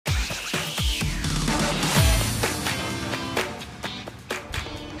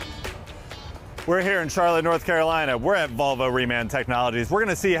We're here in Charlotte, North Carolina. We're at Volvo Reman Technologies. We're going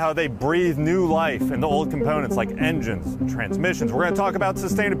to see how they breathe new life into old components like engines and transmissions. We're going to talk about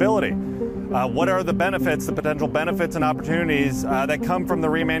sustainability. What are the benefits, the potential benefits and opportunities that come from the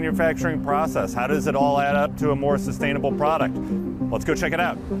remanufacturing process? How does it all add up to a more sustainable product? Let's go check it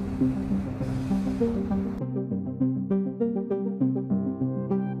out.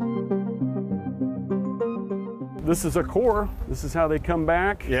 This is a core. This is how they come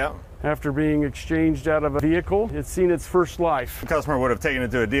back. Yeah. After being exchanged out of a vehicle. It's seen its first life. The customer would have taken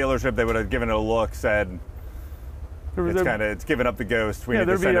it to a dealership. They would have given it a look, said, it's given up the ghost. We need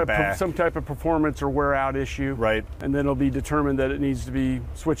to send it back. Some type of performance or wear out issue. Right. And then it'll be determined that it needs to be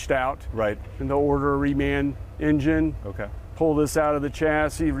switched out. Right. And they'll order a reman engine. Okay. Pull this out of the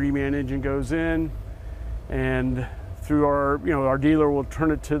chassis, reman engine goes in, and through our dealer will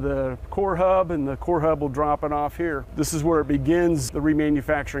turn it to the core hub, and the core hub will drop it off here. This is where it begins the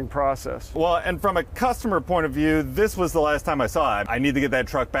remanufacturing process. Well, and from a customer point of view, this was the last time I saw it. I need to get that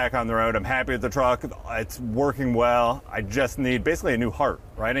truck back on the road. I'm happy with the truck. It's working well. I just need basically a new heart,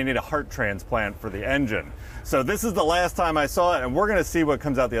 right? I need a heart transplant for the engine. So this is the last time I saw it, and we're going to see what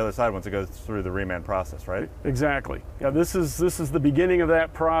comes out the other side once it goes through the reman process, right? Exactly. Yeah, this is the beginning of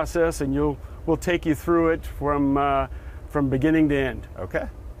that process, and we'll take you through it from beginning to end. Okay.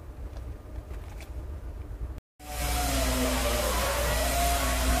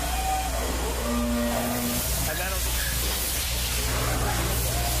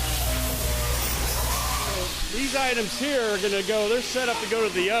 These items here are going to go, they're set up to go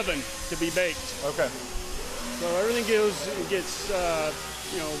to the oven to be baked. Okay. So everything gets at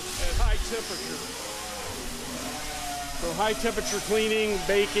high temperature. So high temperature cleaning,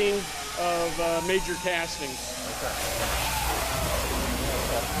 baking of major castings. Okay.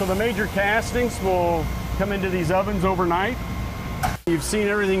 So the major castings will come into these ovens overnight. You've seen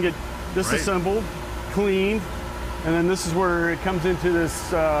everything get disassembled, cleaned, and then this is where it comes into this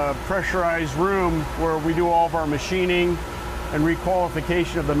pressurized room where we do all of our machining and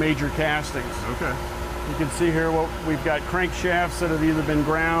requalification of the major castings. Okay. You can see here we've got crankshafts that have either been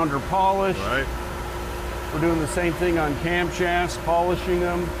ground or polished. Right. We're doing the same thing on camshafts, polishing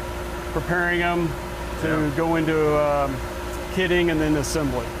them, preparing them to go into kitting and then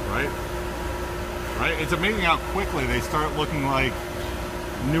assembly. Right. Right. It's amazing how quickly they start looking like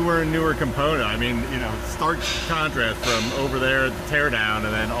newer and newer component. I mean, stark contrast from over there at the teardown,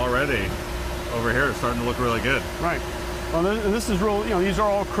 and then already over here it's starting to look really good. Right. Well, and this is real. These are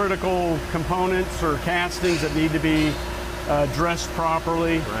all critical components or castings that need to be dressed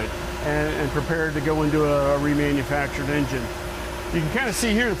properly. Right. And prepared to go into a remanufactured engine. You can kind of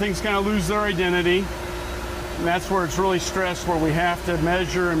see here things kind of lose their identity, and that's where it's really stressed, where we have to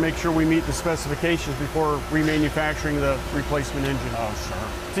measure and make sure we meet the specifications before remanufacturing the replacement engine. Oh,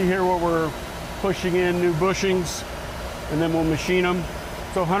 sure. See here where we're pushing in new bushings, and then we'll machine them.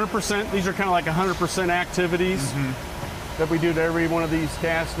 So 100%, these are kind of like 100% activities that we do to every one of these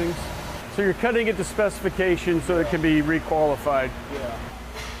castings. So you're cutting it to specification so it can be requalified. Yeah.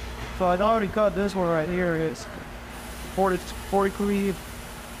 So I'd already cut this one right here. It's 40 cleave,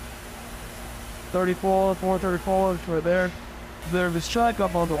 34, 434 right there. There's this chuck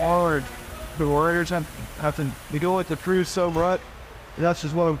up on the yard. The warriors have to go with the true so rut. That's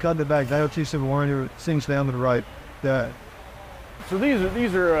just what I'm cutting it back. The IoT civil warrior sinks down to the right. Yeah. So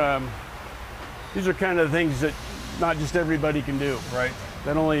these are kind of things that not just everybody can do. Right.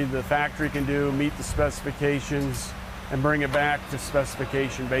 That only the factory can do, meet the specifications, and bring it back to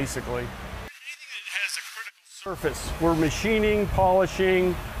specification, basically. Anything that has a critical surface, we're machining,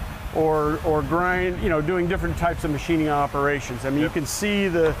 polishing, or grind, doing different types of machining operations. I mean, you can see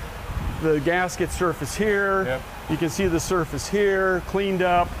the gasket surface here. Yep. You can see the surface here, cleaned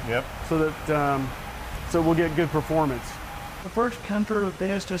up. Yep. So that so we'll get good performance. The first counter of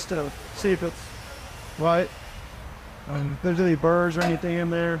this just to see if it's right. If there's any burrs or anything in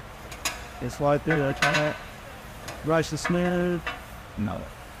there, it's right there. That's right. Rice and smooth. No.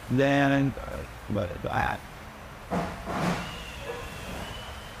 Then, but that.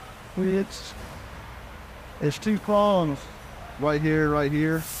 It's two prongs. Right here.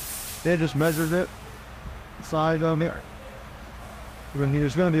 It just measures it. The size of it.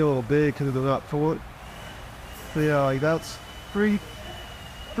 It's going to be a little big because they're not for it. So yeah, like that's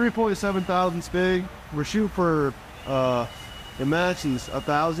 3.7 thousandths big. We're shooting for it matches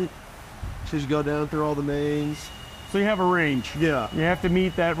 1,000. Just go down through all the mains. So you have a range. Yeah. You have to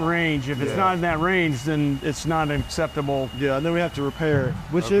meet that range. If it's not in that range, then it's not acceptable. Yeah, and then we have to repair it.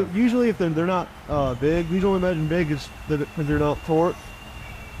 Which usually, if they're not big, we don't imagine big is that they're not torque.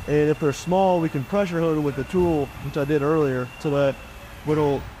 And if they're small, we can pressure hose it with the tool, which I did earlier, so that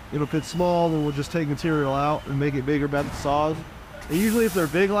it'll If it's small, then we'll just take material out and make it bigger about the saws. And usually if they're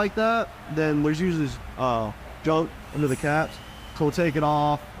big like that, then there's usually junk under the caps. So we'll take it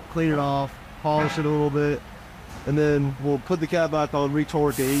off, clean it off, polish it a little bit, and then we'll put the cap back on,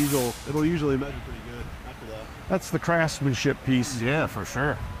 retorque it. It'll usually measure pretty good after that. That's the craftsmanship piece. Yeah, for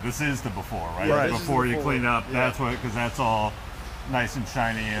sure. This is the before, right? Right. Before you clean up, Yeah. that's what, because that's all nice and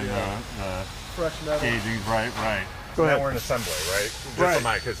shiny and the Fresh metal. gauging's right. Go ahead. Now we're in assembly, right? Just Right. for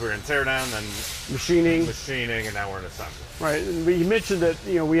Mike, because we're in teardown, then Machining. and now we're in assembly. Right, and we mentioned that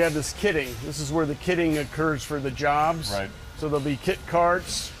we have this kitting. This is where the kitting occurs for the jobs. Right. So there'll be kit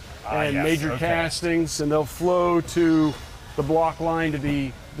carts and yes, major okay. castings, and they'll flow to the block line to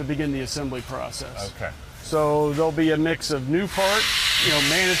begin the assembly process. Okay. So there'll be a mix of new parts,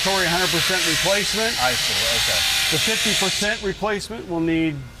 mandatory 100% replacement. I see. The 50% replacement will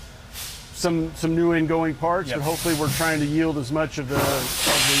need some new ingoing parts, Yep. but hopefully we're trying to yield as much of the old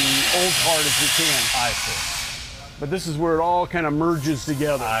part as we can. Okay. I see. But this is where it all kind of merges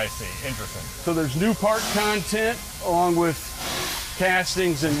together. I see. Interesting. So there's new part content along with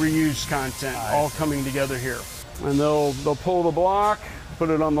castings and reused content all coming together here. And they'll pull the block, put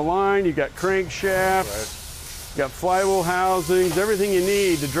it on the line. You got crankshafts, you got flywheel housings, everything you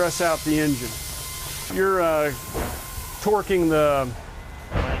need to dress out the engine. You're torquing the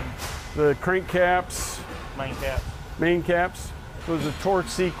crank caps, main caps. So there's a torque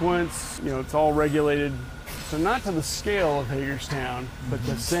sequence. It's all regulated. So not to the scale of Hagerstown, but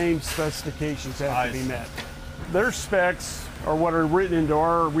the same specifications have to be met. Their specs are what are written into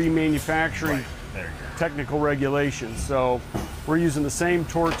our remanufacturing There you go. technical regulations. So we're using the same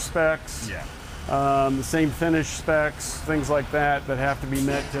torque specs, Yeah. the same finish specs, things like that have to be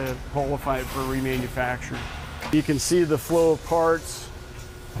met to qualify it for remanufacturing. You can see the flow of parts.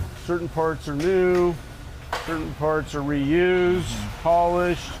 Certain parts are new, certain parts are reused,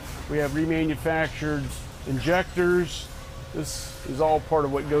 polished. We have remanufactured injectors. This is all part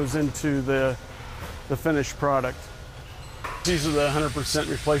of what goes into the finished product. These are the 100%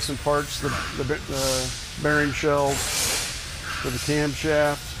 replacement parts, the bearing shells for the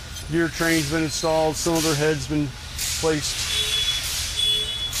camshaft. Gear train's been installed, cylinder head's been placed,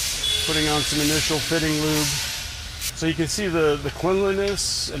 putting on some initial fitting lube. So you can see the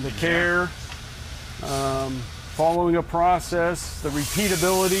cleanliness and the care, following a process, the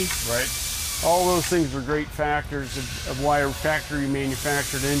repeatability. Right. All those things are great factors of why a factory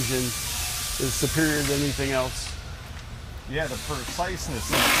manufactured engine is superior to anything else. Yeah, the preciseness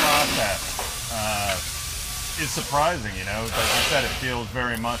in the process is surprising, Like you said, it feels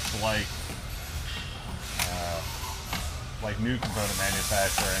very much like new component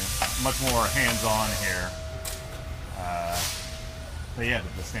manufacturing, much more hands-on here. But yeah,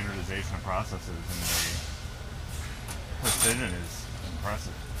 the standardization of processes and the precision is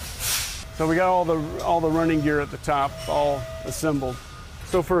impressive. So we got all the running gear at the top, all assembled.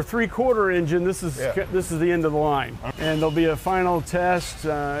 So for a 3/4 engine, this is the end of the line, and there'll be a final test.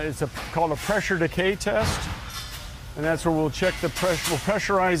 It's called a pressure decay test, and that's where we'll check the pressure. We'll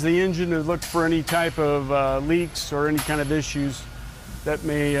pressurize the engine to look for any type of leaks or any kind of issues that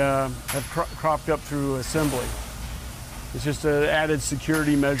may have cropped up through assembly. It's just an added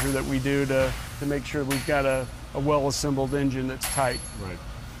security measure that we do to make sure we've got a well-assembled engine that's tight. Right.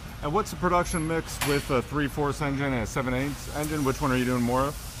 And what's the production mix with a 3/4 engine and a 7/8 engine? Which one are you doing more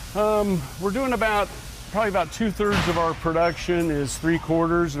of? We're doing probably about 2/3 of our production is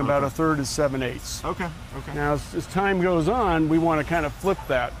 3/4 and about a third is 7/8. Okay. Now, as time goes on, we want to kind of flip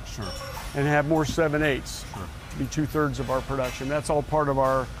that Sure. and have more 7/8. Sure. Be 2/3 of our production. That's all part of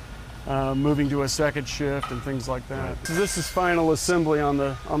our moving to a second shift and things like that. Right. So this is final assembly on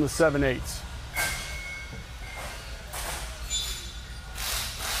the 7/8.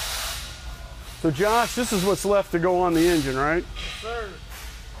 So Josh, this is what's left to go on the engine, right? Yes, sir.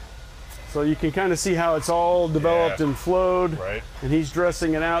 So you can kind of see how it's all developed and flowed. Right. And he's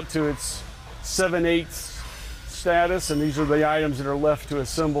dressing it out to its 7/8 status, and these are the items that are left to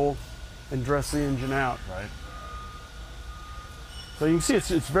assemble and dress the engine out. Right. So you can see it's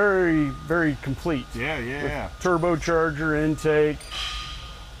very, very complete. Yeah. Turbocharger, intake,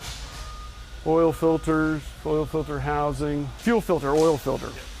 oil filters, oil filter housing, fuel filter, oil filter.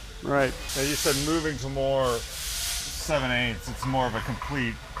 Right. Now you said moving to more 7/8, it's more of a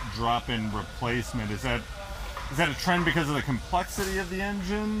complete drop-in replacement. Is that a trend because of the complexity of the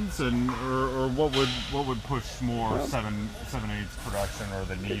engines, or what would push more 7/8 production or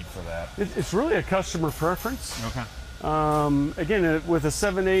the need for that? It's really a customer preference. Okay. Again, with a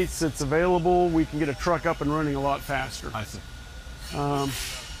 7/8 it's available, we can get a truck up and running a lot faster. I see.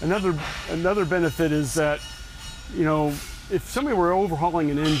 Another benefit is that, if somebody were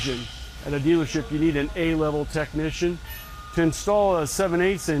overhauling an engine at a dealership, you need an A-level technician. To install a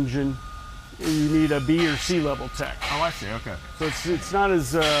 7/8 engine, you need a B or C level tech. Oh, I see. Okay. So it's not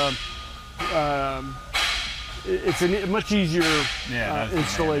as it's a much easier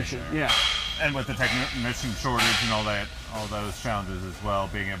installation. Yeah. And with the technician shortage and all those challenges as well,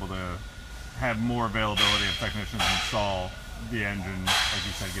 being able to have more availability of technicians install the engine, like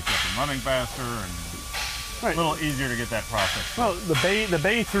you said, gets you up and running faster and a little easier to get that process. Well, the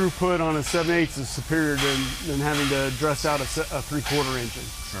bay throughput on a 7/8 is superior than having to dress out a 3/4 engine.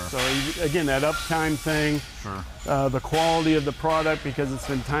 Sure. So again, that uptime thing. Sure. The quality of the product because it's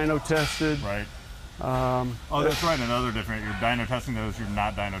been dyno tested. Right. Oh, that's right. Another different. You're dyno testing those. You're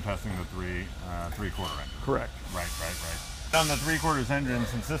not dyno testing the 3/4 engine. Correct. Right. On the 3/4 engine,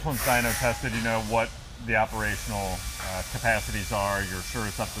 since this one's dyno tested, you know what the operational capacities are. You're sure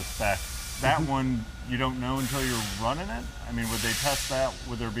it's up to spec. That one, you don't know until you're running it? I mean, would they test that?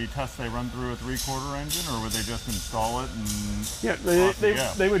 Would there be tests they run through a 3/4 engine, or would they just install it and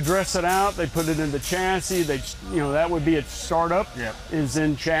they would dress it out, they put it in the chassis, that would be its startup, is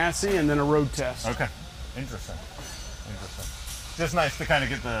in chassis, and then a road test. Okay, interesting. Just nice to kind of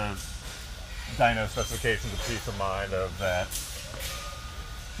get the dyno specifications, a peace of mind of that,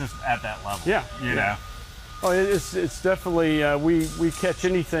 just at that level. Yeah. You know? Oh, it's definitely, we catch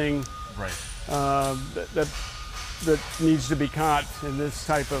anything that needs to be caught in this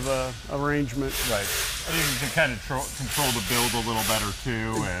type of arrangement. Right. And you can kind of control the build a little better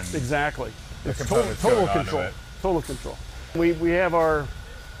too. And exactly. It's total control. Total control. We have our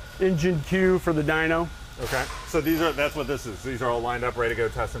engine queue for the dyno. Okay. So that's what this is. These are all lined up, ready to go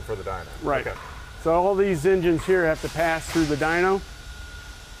testing for the dyno. Right. Okay. So all these engines here have to pass through the dyno.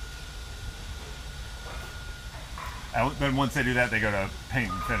 And then once they do that, they go to paint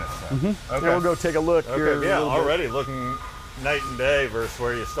and finish. So. Mm-hmm. Okay. Yeah, we'll go take a look here. Okay. Yeah, already looking night and day versus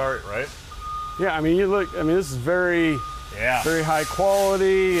where you start, right? Yeah, I mean, this is very high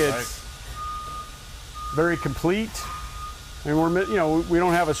quality. It's very complete. And we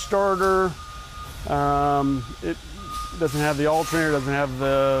don't have a starter. It doesn't have the alternator, doesn't have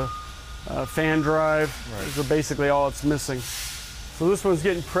the fan drive. Right. Those are basically all it's missing. So this one's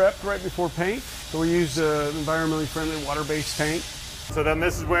getting prepped right before paint. So we use environmentally friendly water-based paint. So then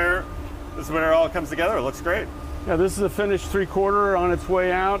this is where it all comes together. It looks great. Yeah, this is a finished 3/4 on its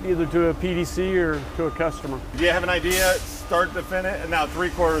way out, either to a PDC or to a customer. Do you have an idea, start to finish? Now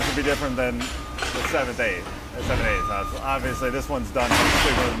 3/4 would be different than the 7/8. Now, obviously this one's done much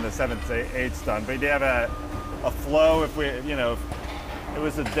sooner than the 7/8's done. But do you have a flow? If it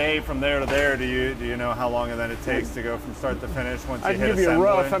was a day from there to there, do you know how long then it takes to go from start to finish once you hit assembly? I can give you a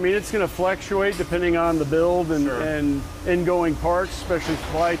rough. I mean, it's going to fluctuate depending on the build and ingoing parts, especially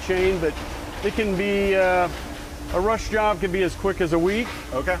supply chain. But it can be a rush job can be as quick as a week.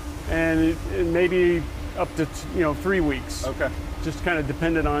 Okay. And it maybe up to 3 weeks. Okay. Just kind of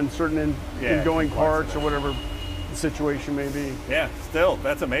dependent on certain ingoing parts or whatever the situation may be. Yeah. Still,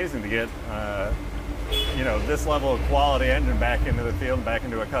 that's amazing to get. This level of quality engine back into the field and back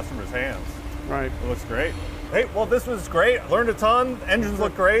into a customer's hands. Right. It looks great. Hey, well, this was great. Learned a ton. Engines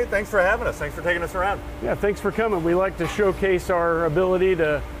look great. Thanks for having us. Thanks for taking us around. Yeah, thanks for coming. We like to showcase our ability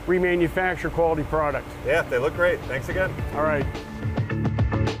to remanufacture quality product. Yeah, they look great. Thanks again. All right.